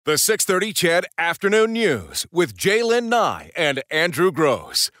The 6:30 CHED Afternoon News with Jaylen Nye and Andrew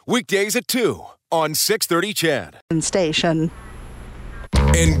Gross. Weekdays at 2 on 6:30 CHED. Station.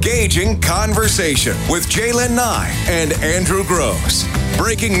 Engaging conversation with Jaylen Nye and Andrew Gross.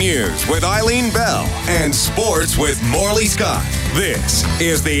 Breaking news with Eileen Bell and sports with Morley Scott. This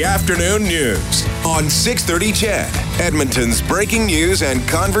is the Afternoon News on 6:30 CHED, Edmonton's breaking news and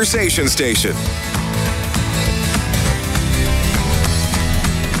conversation station.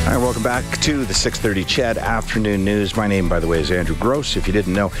 All right, welcome back to the 6:30 CHED Afternoon News. My name, by the way, is Andrew Gross, if you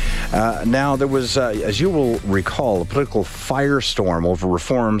didn't know. Now, there was, as you will recall, a political firestorm over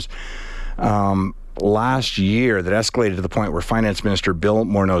reforms last year that escalated to the point where Finance Minister Bill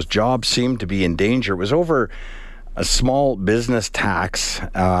Morneau's job seemed to be in danger. It was over a small business tax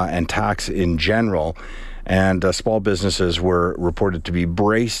and tax in general, and small businesses were reported to be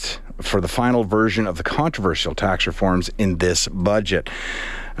braced for the final version of the controversial tax reforms in this budget.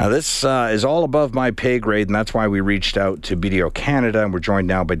 Now, this is all above my pay grade, and that's why we reached out to BDO Canada, and we're joined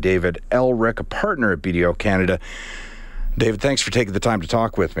now by David Elrick, a partner at BDO Canada. David, thanks for taking the time to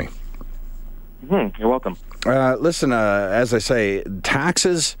talk with me. You're welcome. Listen, as I say,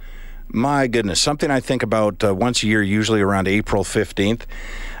 taxes, my goodness, something I think about once a year, usually around April 15th,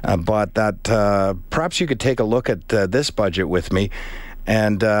 but that perhaps you could take a look at this budget with me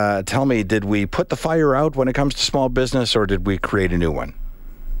and tell me, did we put the fire out when it comes to small business, or did we create a new one?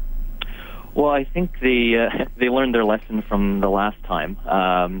 Well, I think they learned their lesson from the last time.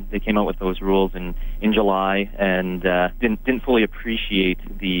 They came out with those rules in July and didn't fully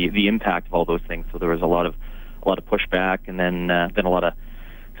appreciate the impact of all those things. So there was a lot of pushback, and then a lot of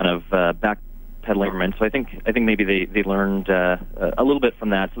kind of backpedaling. So I think maybe they learned a little bit from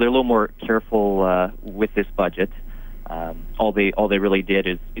that. So they're a little more careful with this budget. All they really did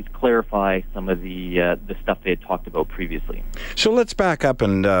is clarify some of the stuff they had talked about previously. So let's back up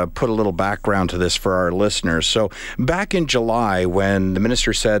and put a little background to this for our listeners. So back in July, when the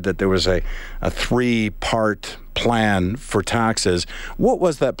minister said that there was a three-part plan for taxes, what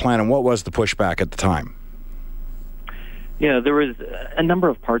was that plan and what was the pushback at the time? Yeah, there was a number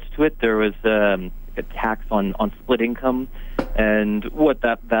of parts to it. There was a tax on split income, and what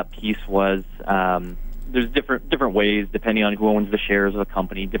that piece was. There's different ways depending on who owns the shares of a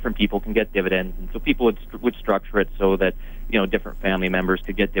company. Different people can get dividends, and so people would structure it so that different family members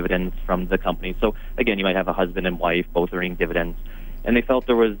could get dividends from the company. So again, you might have a husband and wife both earning dividends, and they felt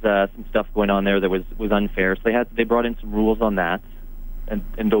there was some stuff going on there that was unfair. So they brought in some rules on that,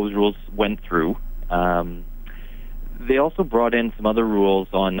 and those rules went through. They also brought in some other rules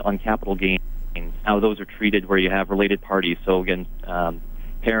on capital gains, how those are treated where you have related parties. So again,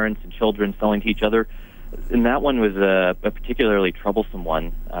 parents and children selling to each other. And that one was a particularly troublesome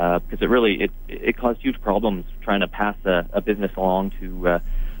one because it caused huge problems trying to pass a business along to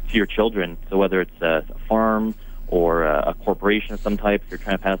your children. So whether it's a farm or a corporation of some type, if you're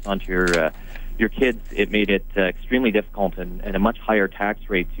trying to pass on to your kids, it made it extremely difficult and a much higher tax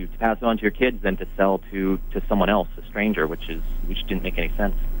rate to pass it on to your kids than to sell to someone else, a stranger, which didn't make any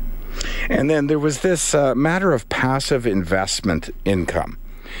sense. And then there was this matter of passive investment income.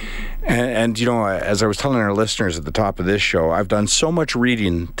 And as I was telling our listeners at the top of this show, I've done so much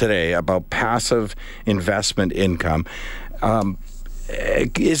reading today about passive investment income. Can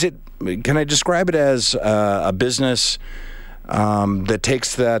I describe it as a business that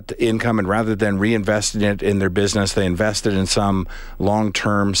takes that income and rather than reinvesting it in their business, they invest it in some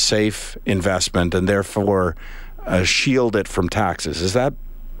long-term safe investment and therefore shield it from taxes? Is that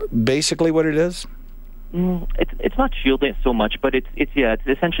basically what it is? It's not shielding so much, but it's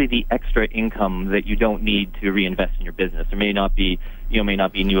essentially the extra income that you don't need to reinvest in your business. There may not be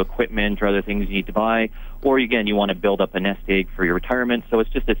new equipment or other things you need to buy, or again you want to build up a nest egg for your retirement. So it's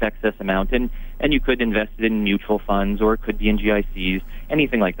just this excess amount, and you could invest it in mutual funds, or it could be in GICs,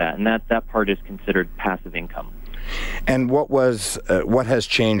 anything like that. And that part is considered passive income. And what has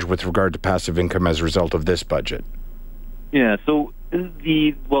changed with regard to passive income as a result of this budget? Yeah, so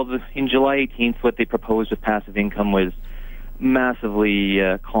in July 18th, what they proposed with passive income was massively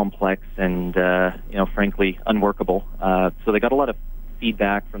complex and, frankly, unworkable. So they got a lot of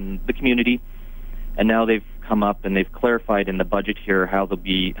feedback from the community, and now they've come up and they've clarified in the budget here how they'll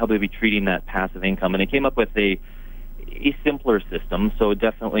be treating that passive income, and they came up with a simpler system. So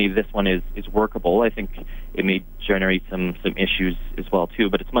definitely this one is workable. I think it may generate some issues as well too,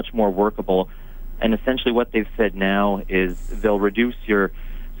 but it's much more workable. And essentially what they've said now is they'll reduce your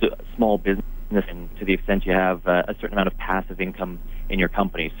small business to the extent you have a certain amount of passive income in your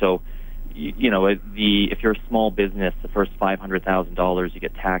company. So, if you're a small business, the first $500,000 you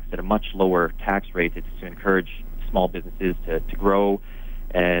get taxed at a much lower tax rate. It's to encourage small businesses to grow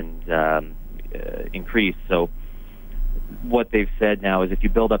and increase. So what they've said now is if you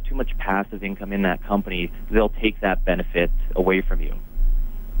build up too much passive income in that company, they'll take that benefit away from you.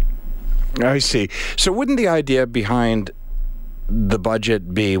 I see. So wouldn't the idea behind the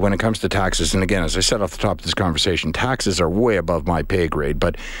budget be, when it comes to taxes, and again, as I said off the top of this conversation, taxes are way above my pay grade,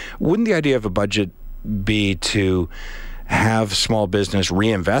 but wouldn't the idea of a budget be to have small business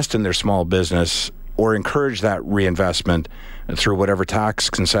reinvest in their small business or encourage that reinvestment through whatever tax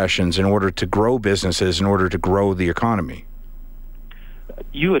concessions in order to grow businesses, in order to grow the economy?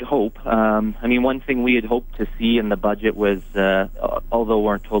 You would hope. One thing we had hoped to see in the budget was, although we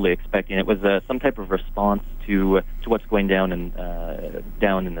weren't totally expecting it, was some type of response to what's going down in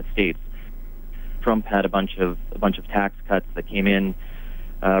the States. Trump had a bunch of tax cuts that came in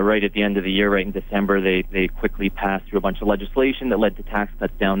right at the end of the year, right in December. They quickly passed through a bunch of legislation that led to tax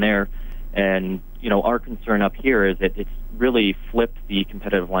cuts down there. And, our concern up here is that it's really flipped the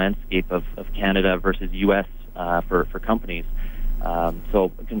competitive landscape of Canada versus U.S. For companies.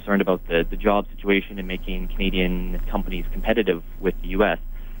 So concerned about the job situation and making Canadian companies competitive with the U.S.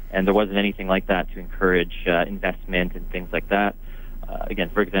 And there wasn't anything like that to encourage investment and things like that. Again,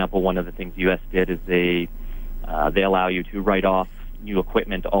 for example, one of the things the U.S. did is they allow you to write off new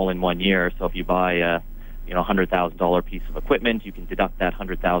equipment all in 1 year. So if you buy a $100,000 piece of equipment, you can deduct that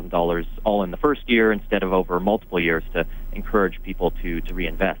 $100,000 all in the first year instead of over multiple years to encourage people to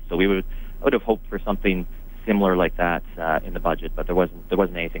reinvest. So I would have hoped for something similar like that in the budget, but there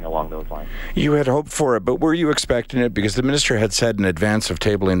wasn't anything along those lines. You had hoped for it, but were you expecting it? Because the minister had said in advance of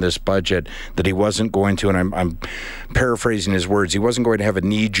tabling this budget that he wasn't going to, and I'm paraphrasing his words, he wasn't going to have a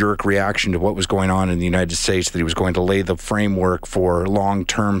knee-jerk reaction to what was going on in the United States, that he was going to lay the framework for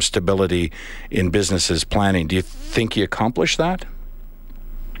long-term stability in businesses planning. Do you think he accomplished that?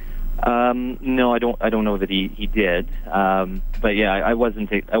 No, I don't know that he did. But yeah, I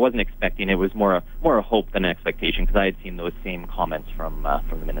wasn't expecting. It was more a hope than an expectation, because I had seen those same comments from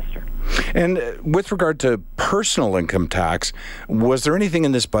the minister. And with regard to personal income tax, was there anything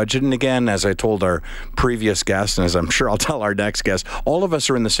in this budget? And again, as I told our previous guest, and as I'm sure I'll tell our next guest, all of us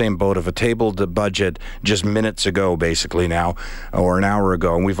are in the same boat of a tabled budget just minutes ago, basically now, or an hour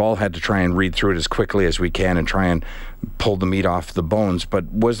ago, and we've all had to try and read through it as quickly as we can and try and pull the meat off the bones.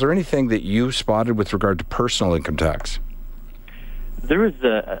 But was there anything that you spotted with regard to personal income tax? There is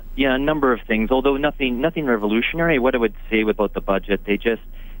a number of things, although nothing revolutionary. What I would say about the budget,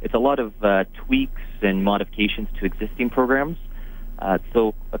 it's a lot of tweaks and modifications to existing programs.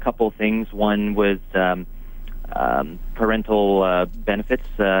 So a couple of things. One was parental benefits.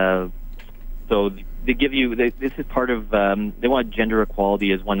 So they give you, this is part of, they want gender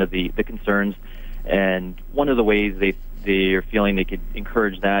equality as one of the concerns. And one of the ways they're feeling they could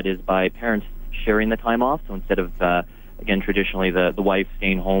encourage that is by parents sharing the time off. So instead of, again, traditionally the wife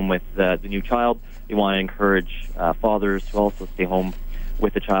staying home with the new child, they want to encourage fathers to also stay home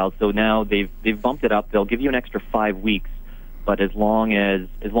with the child. So now they've bumped it up. They'll give you an extra 5 weeks, but as long as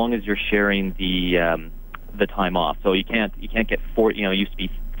you're sharing the time off. So you can't get 40. It used to be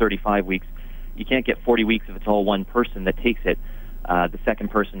 35 weeks. You can't get 40 weeks if it's all one person that takes it. The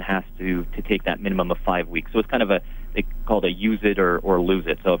second person has to take that minimum of 5 weeks. So it's kind of they call it a use it or lose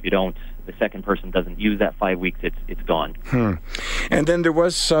it. So if the second person doesn't use that 5 weeks, it's gone. And then there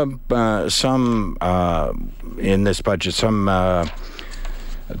was some in this budget, some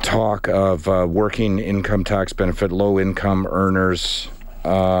talk of working income tax benefit, low income earners.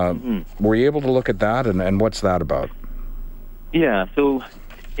 Were you able to look at that, and what's that about? Yeah. So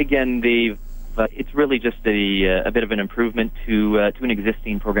again, it's really just a bit of an improvement to an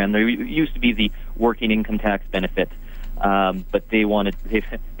existing program. There used to be the working income tax benefit, but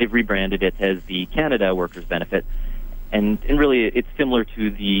they've rebranded it as the Canada Workers Benefit, and really it's similar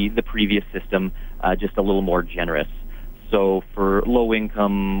to the previous system, just a little more generous. So for low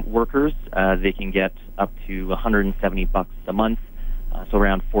income workers, they can get up to $170 a month, so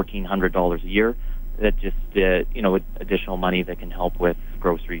around $1,400 a year. That just additional money that can help with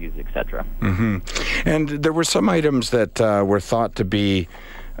groceries, etc. And there were some items that were thought to be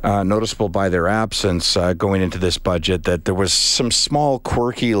noticeable by their absence going into this budget, that there was some small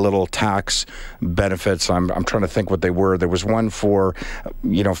quirky little tax benefits. I'm trying to think what they were. There was one for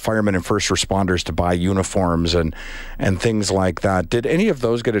firemen and first responders to buy uniforms and things like that. Did any of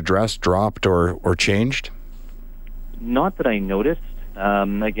those get addressed, dropped, or changed? Not that I noticed.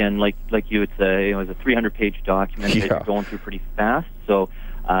 Again, like you, it's a 300-page document that you're going through pretty fast. So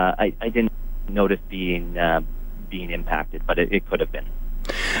I didn't notice being impacted, but it could have been.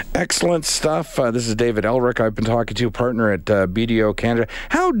 Excellent stuff. This is David Elrick. I've been talking to a partner at BDO Canada.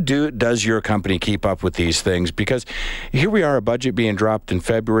 How does your company keep up with these things? Because here we are, a budget being dropped in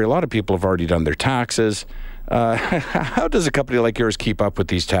February. A lot of people have already done their taxes. How does a company like yours keep up with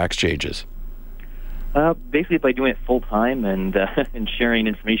these tax changes? Basically by doing it full time and sharing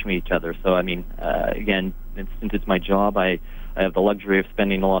information with each other. So, I mean, again, since it's my job, I have the luxury of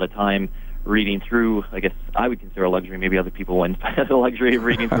spending a lot of time reading through. I guess I would consider a luxury. Maybe other people wouldn't. But I have the luxury of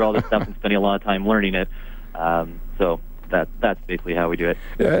reading through all this stuff and spending a lot of time learning it. So that's basically how we do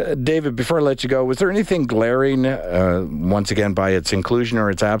it. David, before I let you go, was there anything glaring, once again, by its inclusion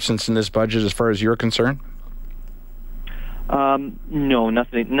or its absence in this budget as far as you're concerned? No,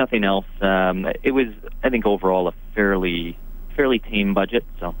 nothing else. It was, I think, overall a fairly tame budget.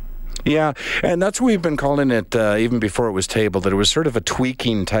 So. Yeah, and that's what we've been calling it even before it was tabled, that it was sort of a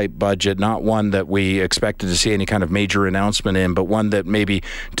tweaking type budget, not one that we expected to see any kind of major announcement in, but one that maybe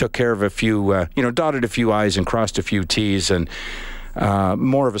took care of a few, dotted a few I's and crossed a few T's, and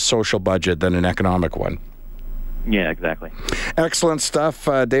more of a social budget than an economic one. Yeah, exactly. Excellent stuff.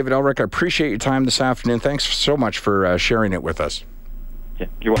 David Elrick, I appreciate your time this afternoon. Thanks so much for sharing it with us. Yeah,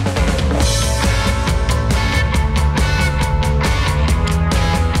 you're welcome.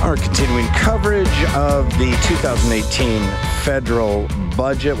 Our continuing coverage of the 2018 federal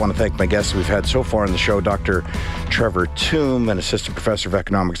budget. I want to thank my guests we've had so far on the show, Dr. Trevor Tombe, an assistant professor of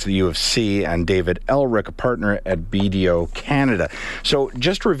economics at the U of C, and David Elrick, a partner at BDO Canada. So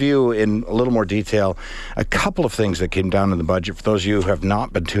just review in a little more detail a couple of things that came down in the budget for those of you who have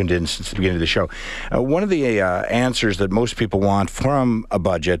not been tuned in since the beginning of the show. One of the answers that most people want from a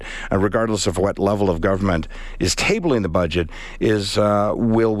budget, regardless of what level of government is tabling the budget, is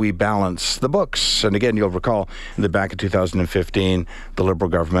will we balance the books? And again, you'll recall that back in 2015, the Liberal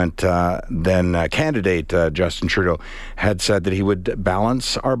government, then candidate Justin Trudeau, had said that he would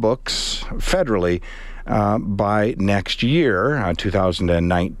balance our books federally by next year,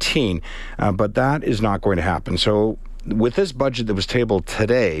 2019. But that is not going to happen. So with this budget that was tabled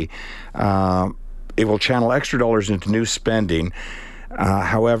today, it will channel extra dollars into new spending.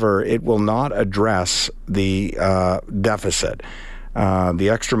 However, it will not address the deficit. The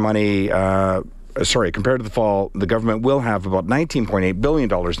extra money, compared to the fall, the government will have about $19.8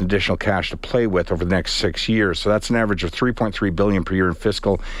 billion in additional cash to play with over the next 6 years. So that's an average of $3.3 billion per year in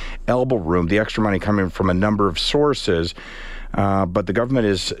fiscal elbow room. The extra money coming from a number of sources. But the government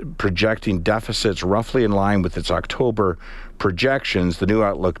is projecting deficits roughly in line with its October projections. The new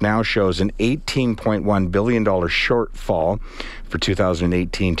outlook now shows an $18.1 billion shortfall for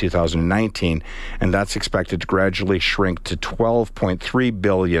 2018-2019, and that's expected to gradually shrink to $12.3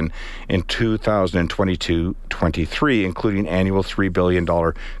 billion in 2022-23, including annual $3 billion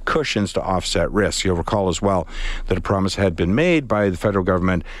cushions to offset risk. You'll recall as well that a promise had been made by the federal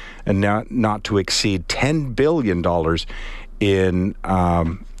government and not to exceed $10 billion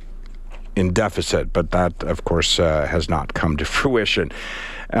in deficit, but that, of course, has not come to fruition.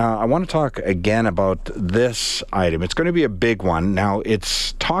 I want to talk again about this item. It's going to be a big one. Now,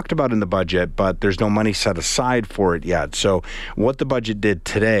 it's talked about in the budget, but there's no money set aside for it yet. So what the budget did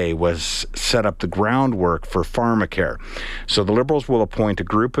today was set up the groundwork for pharmacare. So the Liberals will appoint a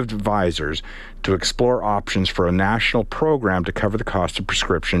group of advisors to explore options for a national program to cover the cost of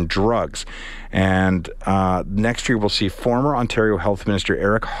prescription drugs. And next year, we'll see former Ontario Health Minister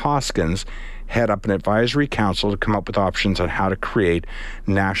Eric Hoskins head up an advisory council to come up with options on how to create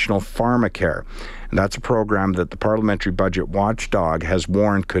national pharmacare. And that's a program that the Parliamentary Budget Watchdog has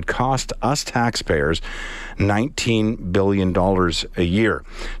warned could cost us taxpayers $19 billion a year.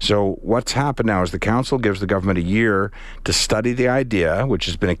 So what's happened now is the council gives the government a year to study the idea, which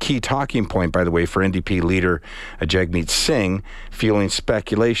has been a key talking point, by the way, for NDP leader Jagmeet Singh, fueling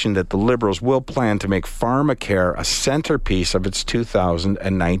speculation that the Liberals will plan to make pharmacare a centerpiece of its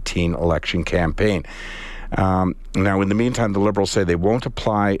 2019 election campaign. Now, in the meantime, the Liberals say they won't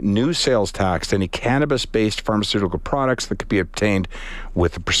apply new sales tax to any cannabis-based pharmaceutical products that could be obtained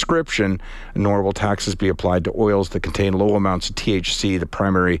with a prescription, nor will taxes be applied to oils that contain low amounts of THC, the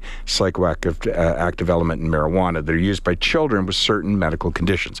primary psychoactive active element in marijuana. They're used by children with certain medical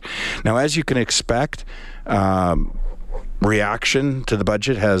conditions. Now, as you can expect, reaction to the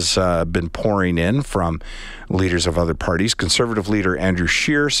budget has been pouring in from leaders of other parties. Conservative leader Andrew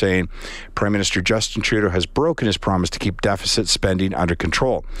Scheer saying Prime Minister Justin Trudeau has broken his promise to keep deficit spending under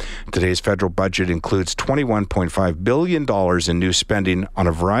control. Today's federal budget includes $21.5 billion in new spending on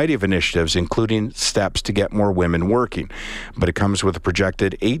a variety of initiatives, including steps to get more women working. But it comes with a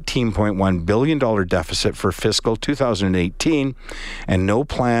projected $18.1 billion deficit for fiscal 2018 and no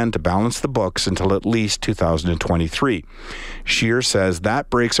plan to balance the books until at least 2023. Scheer says that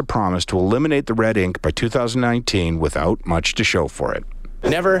breaks a promise to eliminate the red ink by 2019 without much to show for it.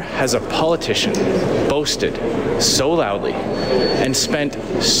 Never has a politician boasted so loudly and spent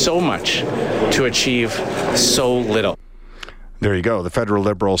so much to achieve so little. There you go. The federal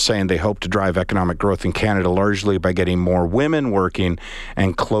Liberals saying they hope to drive economic growth in Canada largely by getting more women working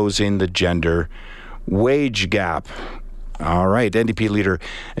and closing the gender wage gap. All right. NDP leader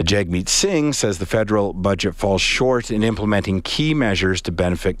Jagmeet Singh says the federal budget falls short in implementing key measures to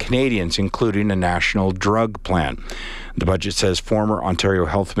benefit Canadians, including a national drug plan. The budget says former Ontario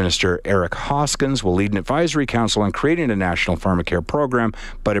Health Minister Eric Hoskins will lead an advisory council on creating a national pharmacare program,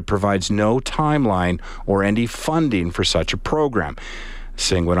 but it provides no timeline or any funding for such a program.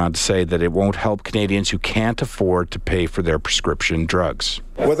 Singh went on to say that it won't help Canadians who can't afford to pay for their prescription drugs.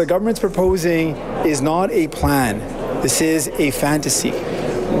 What the government's proposing is not a plan. This is a fantasy.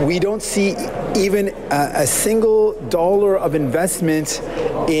 We don't see even a single dollar of investment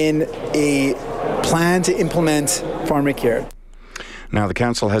in a plan to implement pharmacare. Now, the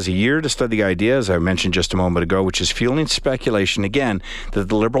council has a year to study the idea, as I mentioned just a moment ago, which is fueling speculation again that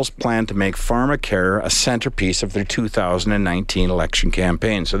the Liberals plan to make pharmacare a centerpiece of their 2019 election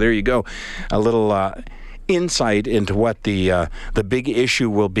campaign. So there you go, a little insight into what the big issue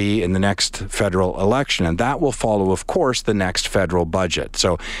will be in the next federal election, and that will follow, of course, the next federal budget.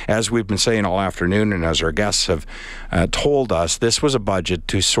 So, as we've been saying all afternoon, and as our guests have told us, this was a budget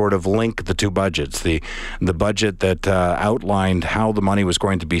to sort of link the two budgets. The budget that outlined how the money was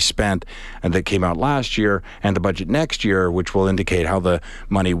going to be spent, and that came out last year, and the budget next year, which will indicate how the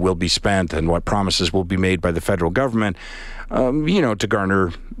money will be spent and what promises will be made by the federal government. To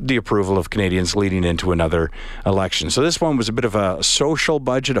garner the approval of Canadians leading into another election. So this one was a bit of a social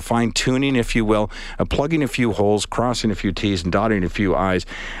budget, a fine-tuning, if you will, plugging a few holes, crossing a few T's and dotting a few I's.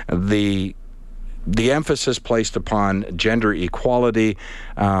 The emphasis placed upon gender equality,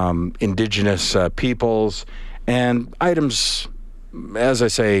 Indigenous peoples, and items, as I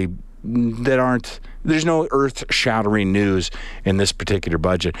say, that aren't... There's no earth-shattering news in this particular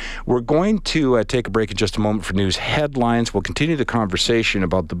budget. We're going to take a break in just a moment for news headlines. We'll continue the conversation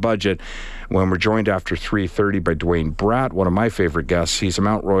about the budget when we're joined after 3:30 by Dwayne Bratt, one of my favorite guests. He's a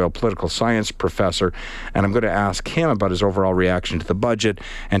Mount Royal political science professor, and I'm going to ask him about his overall reaction to the budget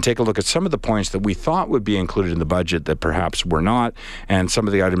and take a look at some of the points that we thought would be included in the budget that perhaps were not, and some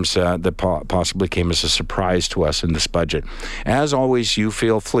of the items that possibly came as a surprise to us in this budget. As always, you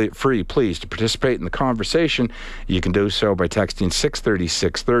feel free, please, to participate in the conversation. You can do so by texting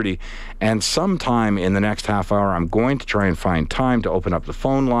 630-630, and sometime in the next half hour, I'm going to try and find time to open up the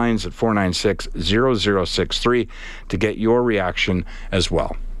phone lines at 496-0063 to get your reaction as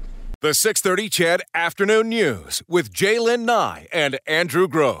well. The 630 CHED Afternoon News with Jaylen Nye and Andrew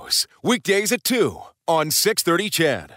Gross. Weekdays at 2 on 630 CHED.